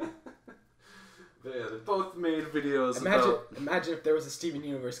 But yeah, they both made videos about... Imagine if there was a Steven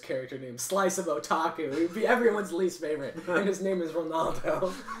Universe character named Slice of Otaku. He would be everyone's least favorite, and his name is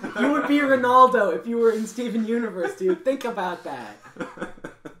Ronaldo. You would be Ronaldo if you were in Steven Universe, dude. Think about that.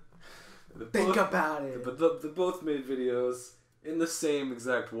 Think about it. But they both made videos in the same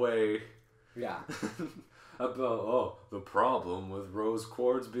exact way. Yeah. About, the problem with rose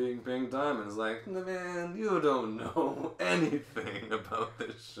quartz being pink diamonds. Like, man, you don't know anything about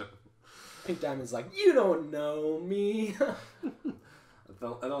this show. Pink Diamond's like, you don't know me.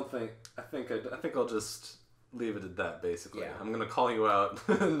 I think I'll just leave it at that, basically. Yeah. I'm gonna call you out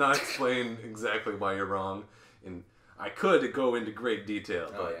and not explain exactly why you're wrong. And I could go into great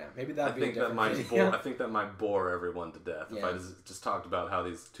detail, but maybe that'd be a different I think that might bore everyone to death if Yeah. I just talked about how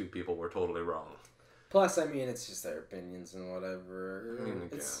these two people were totally wrong. Plus, I mean, it's just their opinions and whatever. I mean,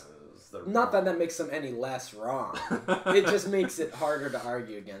 It's they're not wrong. that makes them any less wrong. It just makes it harder to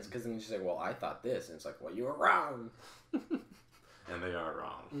argue against, because then you say, well, I thought this, and it's like, well, you were wrong. And they are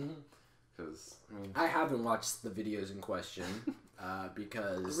wrong. Because, I haven't watched the videos in question,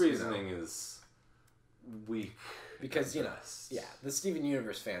 because... the reasoning is weak. Because, the Steven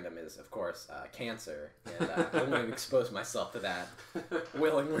Universe fandom is, of course, cancer, and I wouldn't expose myself to that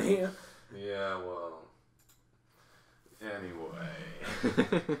willingly. Yeah, well...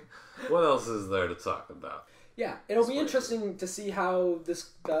 Anyway... What else is there to talk about? Yeah, it'll be interesting to see how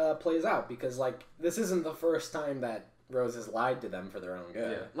this plays out, because, this isn't the first time that Rose has lied to them for their own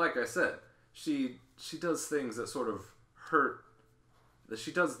good. Yeah, like I said, she does things that sort of hurt...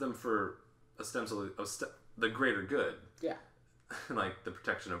 She does them for ostensibly the greater good. Yeah. Like the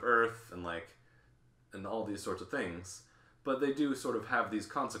protection of Earth and all these sorts of things. But they do sort of have these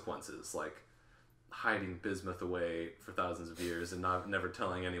consequences, like hiding Bismuth away for thousands of years and never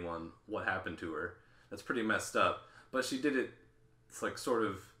telling anyone what happened to her. That's pretty messed up. But she did it, sort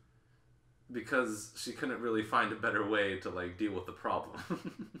of, because she couldn't really find a better way to, deal with the problem.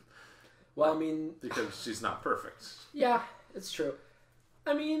 Well, I mean... Because she's not perfect. Yeah, it's true.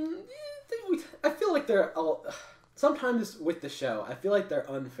 I mean, I feel like they're all... Sometimes with the show, I feel like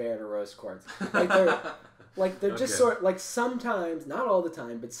they're unfair to Rose Quartz. They're just sometimes, not all the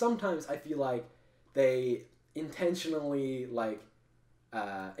time, but sometimes I feel like they intentionally, not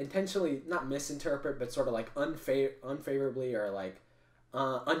misinterpret, but sort of, unfavorably or,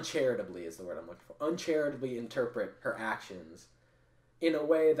 uncharitably is the word I'm looking for. Uncharitably interpret her actions in a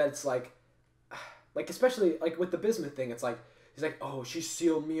way that's, especially, with the Bismuth thing, it's he's like, oh, she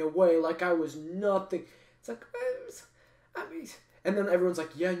sealed me away like I was nothing. It's like, I mean... And then everyone's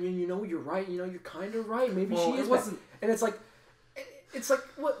like, yeah, you're right. You're kind of right. Maybe she is. And it's like,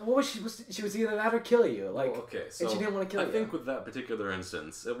 what was she? She was either that or kill you. Okay, so and she didn't want to kill you. I think with that particular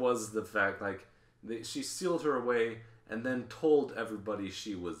instance, it was the fact, she sealed her away and then told everybody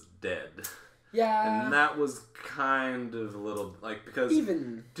she was dead. Yeah. And that was kind of a little, because...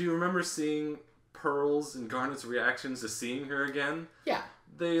 Even... Do you remember seeing Pearl's and Garnet's reactions to seeing her again? Yeah.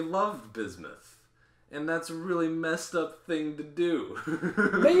 They loved Bismuth. And that's a really messed up thing to do.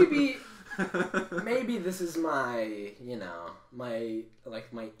 Maybe this is my, my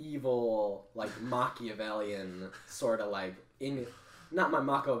evil, Machiavellian sort of not my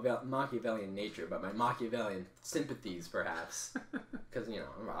Machiavellian nature, but my Machiavellian sympathies, perhaps. Because,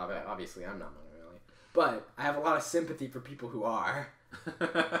 obviously I'm not Machiavellian. But I have a lot of sympathy for people who are.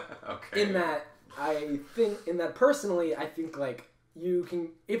 Okay. In that personally, I think, you can,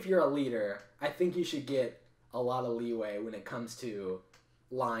 if you're a leader, I think you should get a lot of leeway when it comes to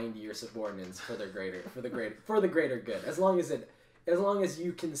lying to your subordinates for the greater good. As long as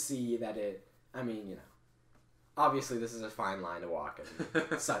you can see that it, obviously this is a fine line to walk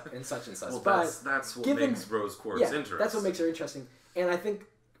in such and such. Well, but that's what makes Rose Quartz interesting. That's what makes her interesting. And I think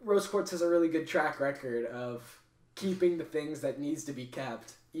Rose Quartz has a really good track record of keeping the things that needs to be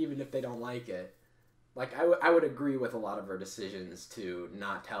kept, even if they don't like it. I would agree with a lot of her decisions to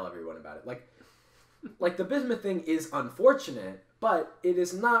not tell everyone about it. The Bismuth thing is unfortunate, but it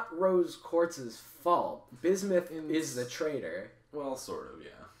is not Rose Quartz's fault. Bismuth is the traitor. Well, sort of, yeah.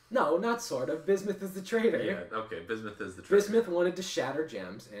 No, not sort of. Bismuth is the traitor. Yeah, okay, Bismuth is the traitor. Bismuth wanted to shatter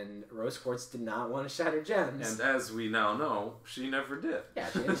gems, and Rose Quartz did not want to shatter gems. And as we now know, she never did. Yeah,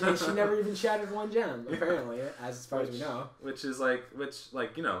 she never even shattered one gem, apparently, as far as we know. Which she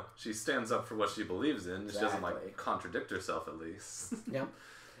stands up for what she believes in. She doesn't, contradict herself, at least. Yep.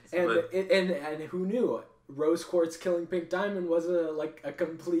 And who knew? Rose Quartz killing Pink Diamond was a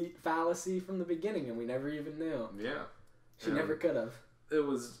complete fallacy from the beginning, and we never even knew. Yeah. She never could have.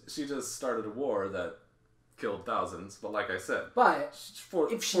 She just started a war that killed thousands, but like I said, for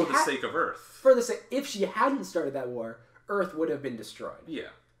the sake of Earth. If she hadn't started that war, Earth would have been destroyed. Yeah.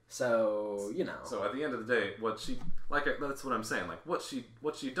 So, So at the end of the day, that's what I'm saying. Like what she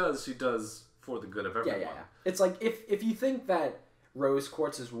does for the good of everyone. Yeah. It's like if you think that Rose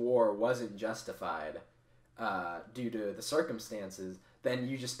Quartz's war wasn't justified due to the circumstances, then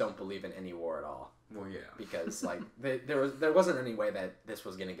you just don't believe in any war at all. Well, yeah. Because there wasn't any way that this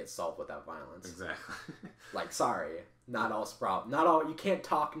was gonna get solved without violence. Exactly. Sorry, not all. You can't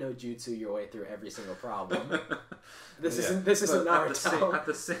talk no jutsu your way through every single problem. This isn't Naruto.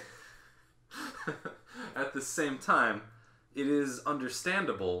 At the same time, it is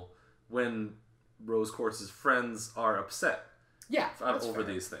understandable when Rose Quartz's friends are upset. Yeah, over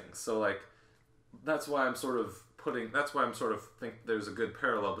these things. So that's why I'm sort of think there's a good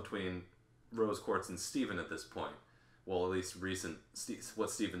parallel between Rose Quartz and Steven at this point. Well, at least what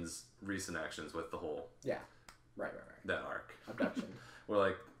Steven's recent actions with the whole right that arc abduction.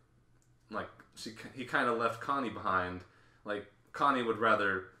 Where he kind of left Connie behind. Like Connie would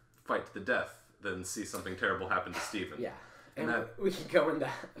rather fight to the death than see something terrible happen to Steven. Yeah. And we can go into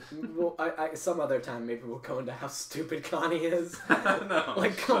some other time. Maybe we'll go into how stupid Connie is.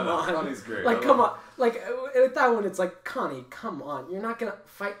 No, come on, Connie's great. Come on, at that one, it's like Connie, come on, you're not gonna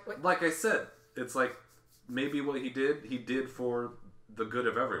fight. Like I said, it's like maybe what he did for the good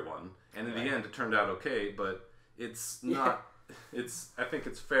of everyone, and in the end, it turned out okay. But it's not. Yeah. I think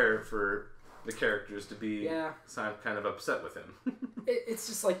it's fair for the characters to be kind of upset with him. It's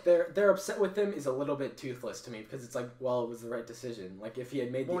just like they're upset with him is a little bit toothless to me, because it's like, well, it was the right decision. Like if he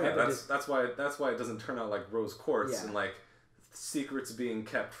had made that's why it doesn't turn out like Rose Quartz and like secrets being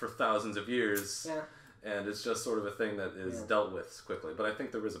kept for thousands of years. Yeah. And it's just sort of a thing that is dealt with quickly. But I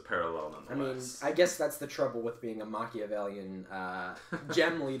think there is a parallel nonetheless. I mean, I guess that's the trouble with being a Machiavellian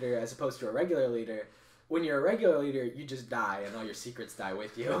gem leader as opposed to a regular leader. When you're a regular leader, you just die and all your secrets die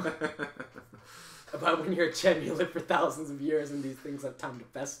with you. But when you're a gem, you live for thousands of years and these things have time to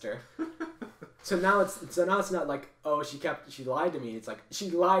fester. So now it's not like, oh, she lied to me. It's like, she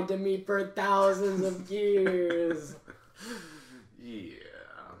lied to me for thousands of years. Yeah.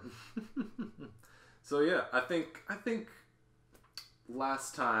 So yeah, I think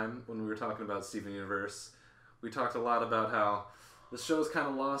last time when we were talking about Steven Universe, we talked a lot about how the show's kind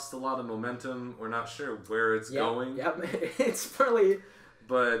of lost a lot of momentum. We're not sure where it's going. Yep, it's really...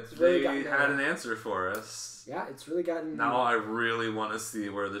 But they had an answer for us. Yeah, it's really gotten... Now I really want to see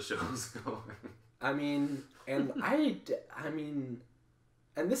where the show's going. I mean, and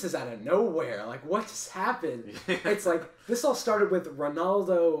this is out of nowhere. Like, what just happened? Yeah. It's like, this all started with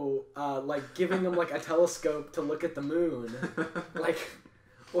Ronaldo, giving him, a telescope to look at the moon.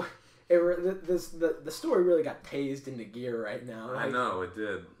 The story really got tased into gear right now. I know, it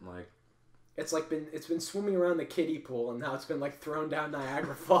did. It's been swimming around the kiddie pool, and now it's been thrown down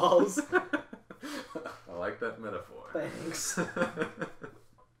Niagara Falls. I like that metaphor. Thanks.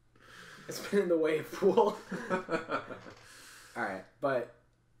 It's been in the wave pool. All right, but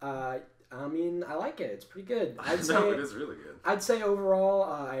I like it. It's pretty good. It is really good. I'd say overall,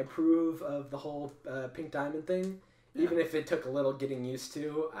 I approve of the whole Pink Diamond thing, even if it took a little getting used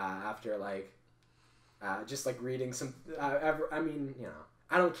to after just reading some.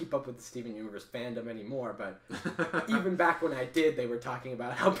 I don't keep up with the Steven Universe fandom anymore, but even back when I did, they were talking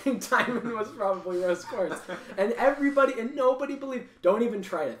about how Pink Diamond was probably Rose Quartz. And nobody believed. Don't even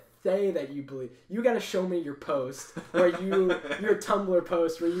try to say that you believe. You got to show me your post, your Tumblr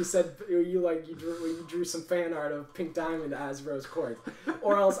post where you said, you drew some fan art of Pink Diamond as Rose Quartz.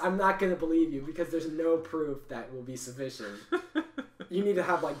 Or else I'm not going to believe you, because there's no proof that will be sufficient. You need to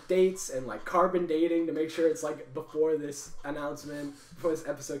have dates and carbon dating to make sure it's before this announcement, before this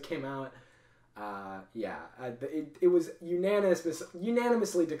episode came out. It was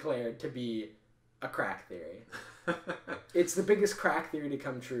unanimously declared to be a crack theory. It's the biggest crack theory to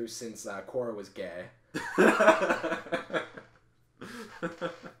come true since Korra was gay.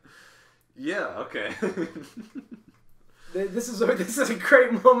 Yeah. Okay. This is a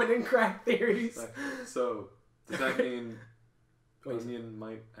great moment in crack theories. So does that mean Onion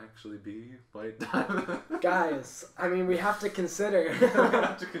might actually be White Diamond? Guys, we have to consider. We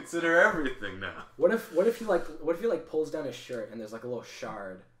have to consider everything now. What if he pulls down his shirt and there's a little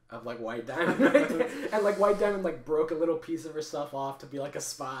shard of White Diamond right there, and White Diamond broke a little piece of herself off to be a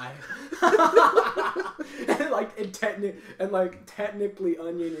spy, and technically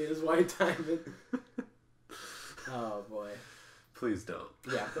Onion is White Diamond. Oh boy. Please don't.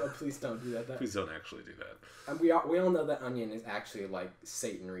 Yeah, please don't do that. Please don't actually do that. And we all know that Onion is actually like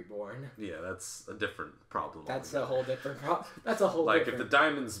Satan reborn. Yeah, that's a different problem. That's a whole different problem. That's a whole like different... if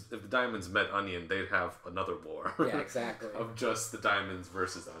the diamonds met Onion, they'd have another war. Yeah, exactly. Of just the diamonds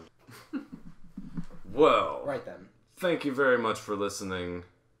versus Onion. Well, right then. Thank you very much for listening.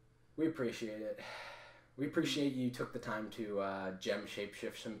 We appreciate it. We appreciate you took the time to gem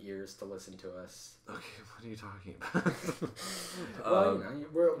shapeshift some ears to listen to us. Okay, what are you talking about?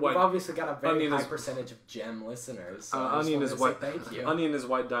 Well, we've obviously got a very high percentage of gem listeners. So Onion is white. Thank you. Onion is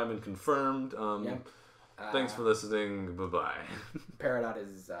white diamond confirmed. Yep. Thanks for listening. Bye bye. Peridot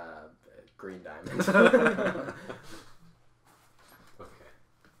is green diamond.